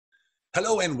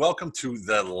Hello and welcome to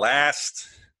the last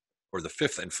or the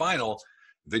fifth and final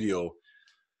video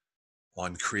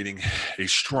on creating a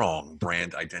strong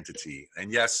brand identity.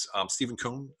 And yes, Stephen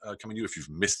Kuhn coming to you. If you've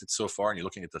missed it so far and you're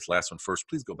looking at this last one first,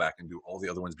 please go back and do all the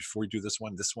other ones before you do this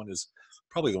one. This one is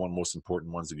probably the one most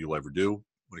important ones that you'll ever do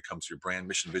when it comes to your brand.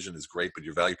 Mission, vision is great, but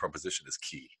your value proposition is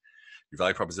key. Your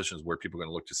value proposition is where people are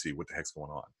going to look to see what the heck's going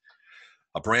on.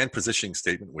 A brand positioning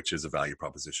statement, which is a value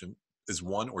proposition, is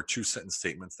one or two sentence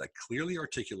statements that clearly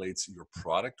articulates your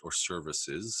product or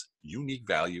service's unique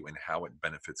value and how it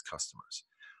benefits customers.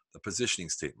 The positioning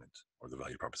statement, or the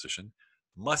value proposition,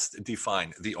 must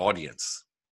define the audience,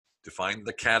 define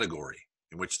the category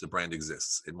in which the brand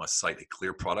exists. It must cite a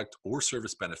clear product or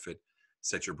service benefit,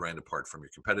 set your brand apart from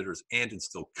your competitors, and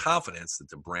instill confidence that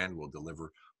the brand will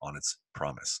deliver on its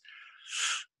promise.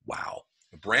 Wow.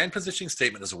 A brand positioning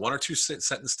statement is a one or two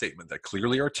sentence statement that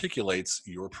clearly articulates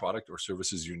your product or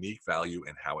service's unique value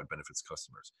and how it benefits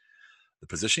customers. The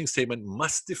positioning statement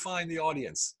must define the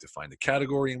audience, define the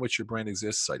category in which your brand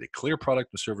exists, cite a clear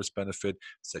product or service benefit,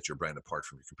 set your brand apart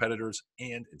from your competitors,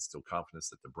 and instill confidence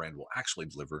that the brand will actually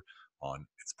deliver on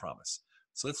its promise.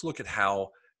 So let's look at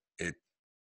how it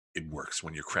works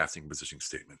when you're crafting a positioning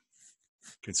statement.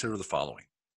 Consider the following: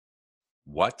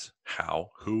 what, how,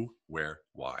 who, where,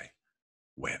 why,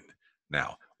 when.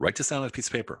 Now, write this down on a piece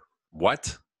of paper.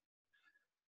 What?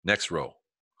 Next row.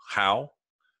 How?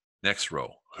 Next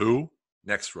row. Who?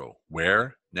 Next row.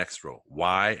 Where? Next row.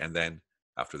 Why? And then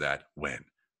after that, when.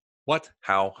 What?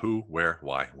 How? Who? Where?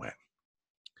 Why? When.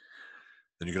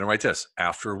 Then you're going to write this.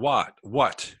 After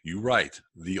what, you write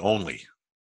the only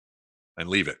and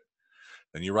leave it.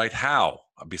 Then you write how.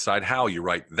 Beside how, you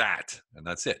write that, and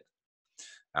that's it.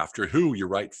 After who, you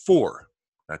write for.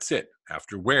 That's it.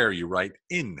 After where, you write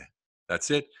in.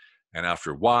 That's it. And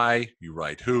after why, you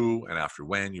write who. And after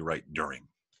when, you write during.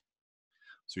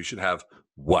 So you should have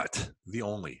what, the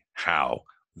only, how,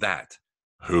 that,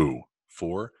 who,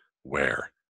 for,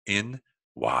 where, in,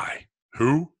 why,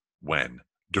 who, when,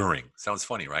 during. Sounds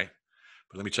funny, right?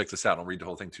 But let me check this out. I'll read the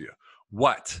whole thing to you.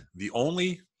 What, the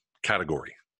only,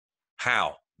 category.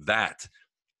 How, that,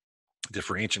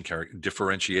 differentiation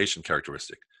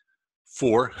characteristic.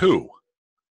 For who?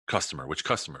 Customer. Which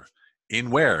customer? In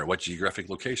where? What geographic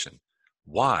location?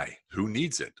 Why? Who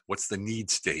needs it? What's the need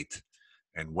state?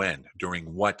 And when?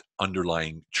 During what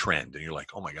underlying trend? And you're like,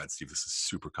 oh my God, Steve, this is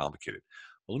super complicated.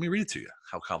 Well, let me read it to you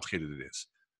how complicated it is.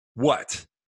 What?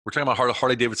 We're talking about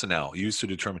Harley-Davidson now.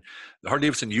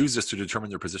 Harley-Davidson used this to determine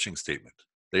their positioning statement.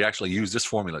 They actually use this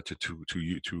formula to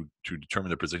determine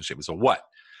their positioning statement. So what?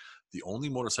 The only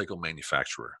motorcycle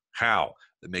manufacturer. How?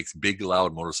 That makes big,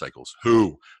 loud motorcycles.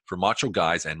 Who? For macho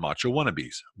guys and macho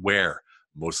wannabes. Where?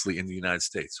 Mostly in the United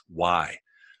States. Why?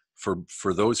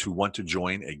 For those who want to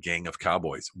join a gang of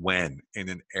cowboys. When? In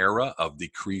an era of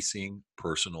decreasing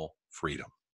personal freedom.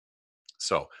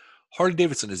 So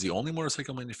Harley-Davidson is the only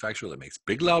motorcycle manufacturer that makes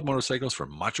big, loud motorcycles for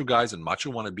macho guys and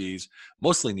macho wannabes,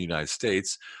 mostly in the United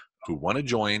States, who want to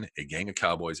join a gang of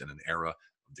cowboys in an era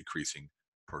of decreasing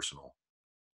personal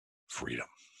freedom.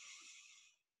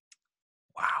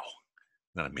 Wow.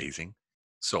 Isn't that amazing?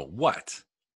 So what?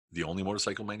 The only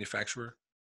motorcycle manufacturer?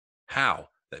 How?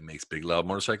 That makes big, loud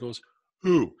motorcycles?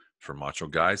 Who? For macho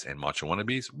guys and macho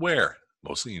wannabes? Where?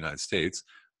 Mostly in the United States.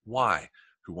 Why?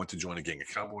 Who want to join a gang of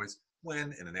cowboys?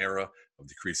 When? In an era of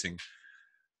decreasing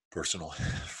personal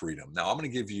freedom. Now, I'm going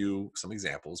to give you some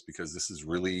examples because this is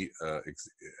really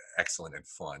excellent and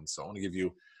fun. So I'm going to give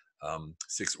you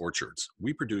 6 orchards.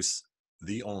 We produce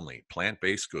the only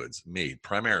plant-based goods made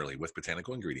primarily with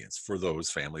botanical ingredients for those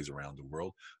families around the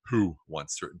world who want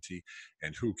certainty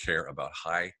and who care about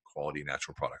high-quality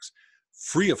natural products,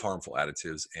 free of harmful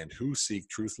additives, and who seek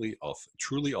truly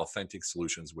authentic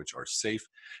solutions which are safe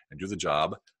and do the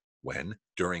job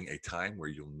during a time where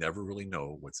you'll never really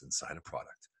know what's inside a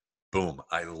product. Boom.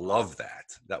 I love that.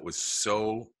 That was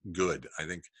so good. I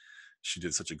think she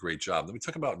did such a great job. Let me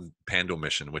talk about Pando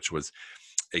Mission, which was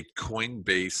a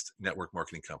coin-based network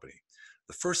marketing company.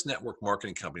 The first network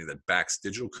marketing company that backs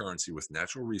digital currency with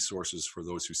natural resources for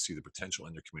those who see the potential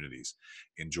in their communities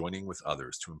in joining with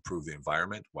others to improve the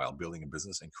environment while building a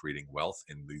business and creating wealth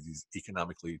in these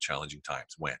economically challenging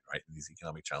times. In these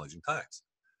economic challenging times.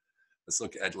 Let's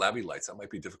look at Labby Lights. That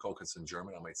might be difficult because it's in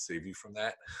German. I might save you from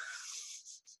that.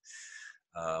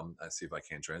 Let's see if I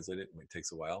can translate it. It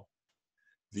takes a while.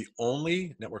 The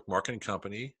only network marketing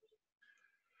company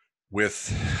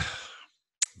with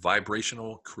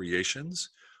vibrational creations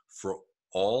for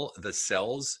all the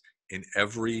cells in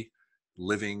every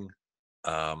living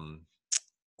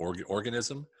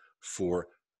organism for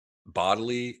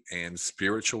bodily and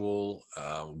spiritual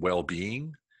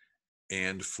well-being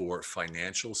and for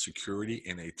financial security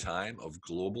in a time of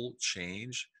global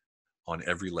change on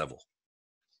every level.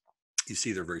 You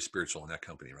see, they're very spiritual in that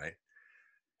company, right?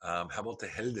 How about the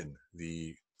Helden,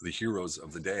 the heroes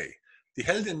of the day? The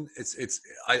Helden,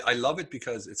 I love it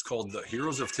because it's called the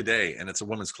Heroes of Today, and it's a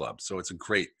women's club, so it's a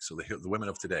great. So the women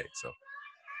of today. So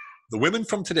the Women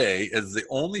from Today is the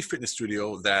only fitness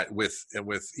studio that with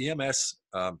EMS,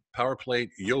 Power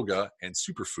Plate, yoga, and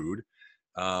superfood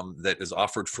that is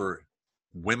offered for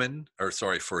women, or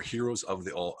sorry, for heroes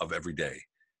of every day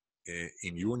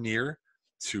in your near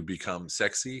to become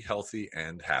sexy, healthy,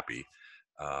 and happy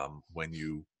when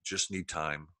you just need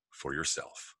time for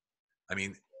yourself. I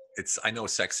mean, I know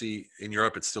sexy in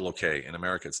Europe, it's still okay. In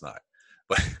America, it's not,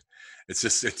 but it's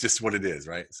just what it is,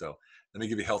 right? So let me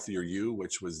give you Healthier You,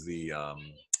 which was the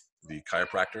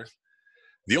chiropractor.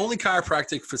 The only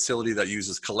chiropractic facility that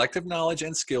uses collective knowledge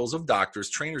and skills of doctors,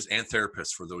 trainers, and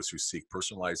therapists for those who seek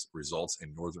personalized results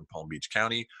in Northern Palm Beach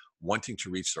County, wanting to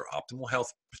reach their optimal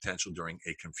health potential during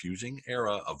a confusing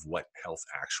era of what health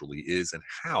actually is and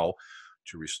how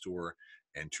to restore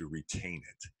and to retain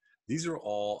it. These are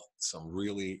all some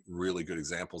really, really good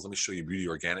examples. Let me show you Beauty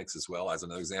Organics as well as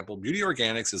another example. Beauty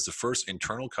Organics is the first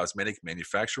internal cosmetic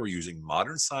manufacturer using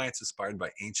modern science inspired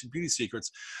by ancient beauty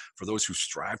secrets for those who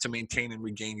strive to maintain and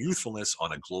regain youthfulness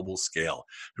on a global scale,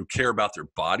 who care about their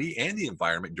body and the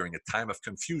environment during a time of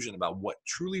confusion about what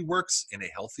truly works in a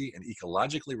healthy and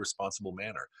ecologically responsible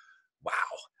manner. Wow.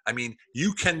 I mean,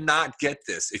 you cannot get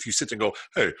this if you sit and go,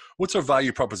 hey, what's our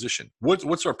value proposition?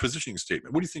 What's our positioning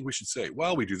statement? What do you think we should say?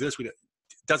 Well, we do this. It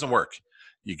doesn't work.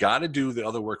 You got to do the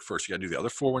other work first. You got to do the other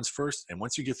 4 ones first. And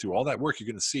once you get through all that work, you're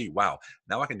going to see, wow,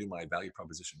 now I can do my value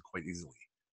proposition quite easily.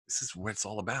 This is what it's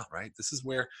all about, right? This is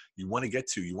where you want to get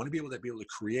to. You want to be able to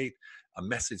create a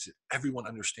message that everyone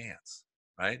understands,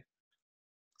 right?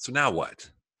 So now what?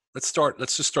 Let's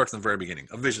just start from the very beginning.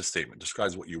 A vision statement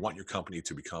describes what you want your company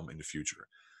to become in the future.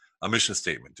 A mission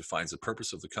statement defines the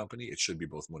purpose of the company. It should be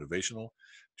both motivational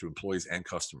to employees and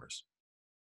customers.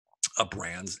 A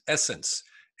brand's essence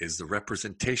is the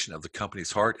representation of the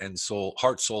company's heart,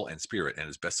 soul, and spirit, and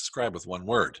is best described with one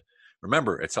word.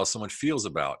 Remember, it's how someone feels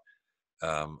about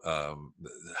your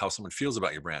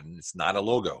brand, and it's not a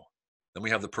logo. Then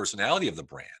we have the personality of the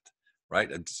brand,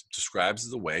 right? It describes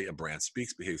the way a brand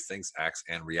speaks, behaves, thinks, acts,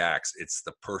 and reacts. It's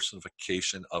the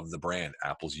personification of the brand.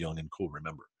 Apple's young and cool,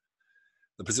 remember.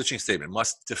 The positioning statement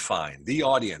must define the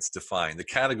audience, define the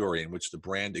category in which the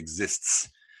brand exists,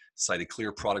 cite a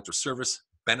clear product or service,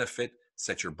 benefit,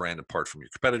 set your brand apart from your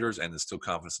competitors, and instill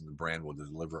confidence in the brand will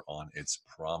deliver on its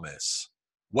promise.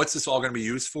 What's this all going to be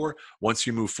used for? Once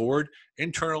you move forward,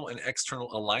 internal and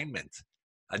external alignment,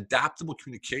 adaptable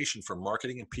communication for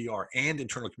marketing and PR, and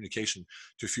internal communication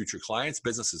to future clients,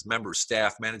 businesses, members,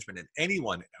 staff, management, and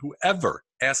anyone who ever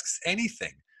asks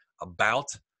anything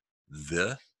about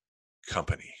the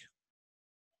company.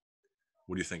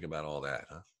 What do you think about all that,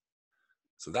 huh?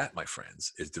 So that, my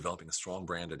friends, is developing a strong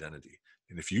brand identity.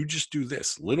 And if you just do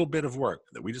this little bit of work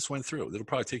that we just went through, it'll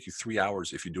probably take you 3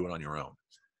 hours if you do it on your own.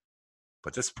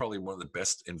 But this is probably one of the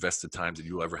best invested times that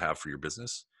you'll ever have for your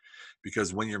business,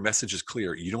 because when your message is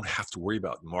clear, you don't have to worry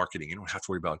about marketing. You don't have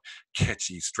to worry about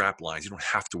catchy strap lines. You don't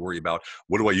have to worry about,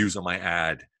 what do I use on my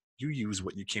ad? You use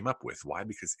what you came up with. Why?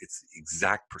 Because it's the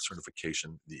exact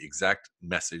personification, the exact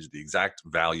message, the exact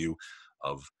value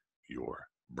of your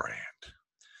brand.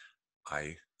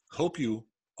 I hope you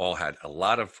all had a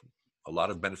lot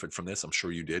of benefit from this. I'm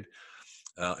sure you did.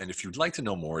 And if you'd like to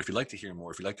know more, if you'd like to hear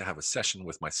more, if you'd like to have a session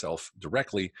with myself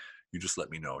directly, you just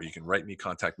let me know. You can write me,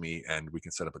 contact me, and we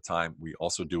can set up a time. We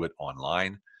also do it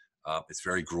online. It's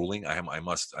very grueling. I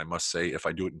must say, if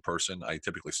I do it in person, I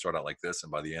typically start out like this,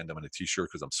 and by the end, I'm in a t-shirt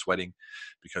because I'm sweating,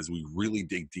 because we really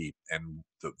dig deep. And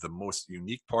the most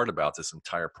unique part about this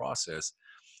entire process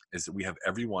is that we have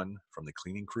everyone from the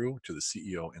cleaning crew to the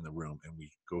CEO in the room, and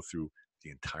we go through the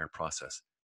entire process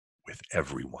with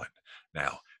everyone.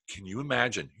 Now, can you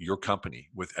imagine your company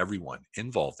with everyone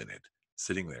involved in it,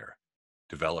 sitting there,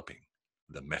 developing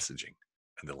the messaging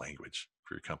and the language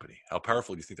for your company? How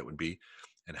powerful do you think that would be?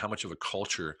 And how much of a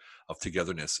culture of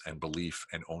togetherness and belief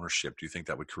and ownership do you think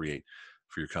that would create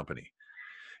for your company?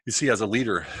 You see, as a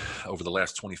leader over the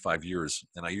last 25 years,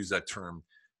 and I use that term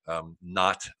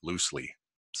not loosely.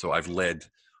 So I've led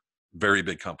very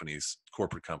big companies,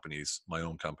 corporate companies, my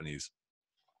own companies,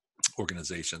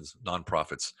 organizations,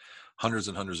 nonprofits, hundreds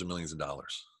and hundreds of millions of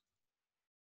dollars.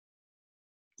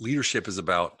 Leadership is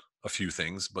about a few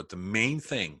things, but the main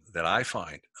thing that I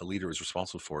find a leader is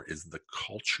responsible for is the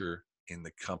culture in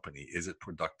the company. Is it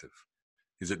productive?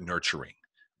 Is it nurturing?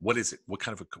 What is it? What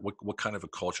kind of a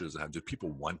culture does it have? Do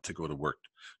people want to go to work?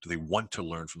 Do they want to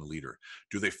learn from the leader?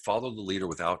 Do they follow the leader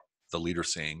without the leader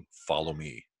saying, follow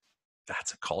me?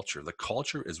 That's a culture. The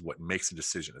culture is what makes a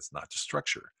decision. It's not the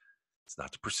structure. It's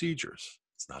not the procedures.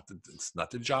 It's not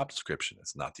the job description.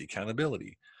 It's not the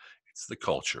accountability. It's the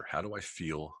culture. How do I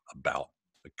feel about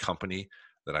the company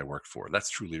that I work for?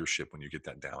 That's true leadership when you get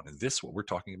that down. And this, what we're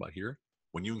talking about here,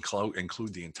 when you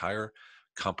include the entire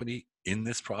company in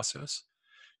this process,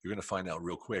 you're going to find out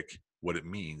real quick what it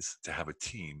means to have a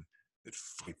team that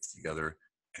fights together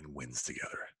and wins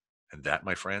together. And that,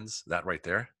 my friends, that right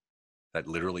there, that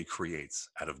literally creates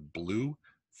out of blue,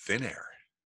 thin air,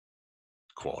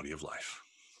 quality of life.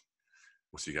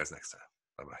 We'll see you guys next time.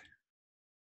 Bye-bye.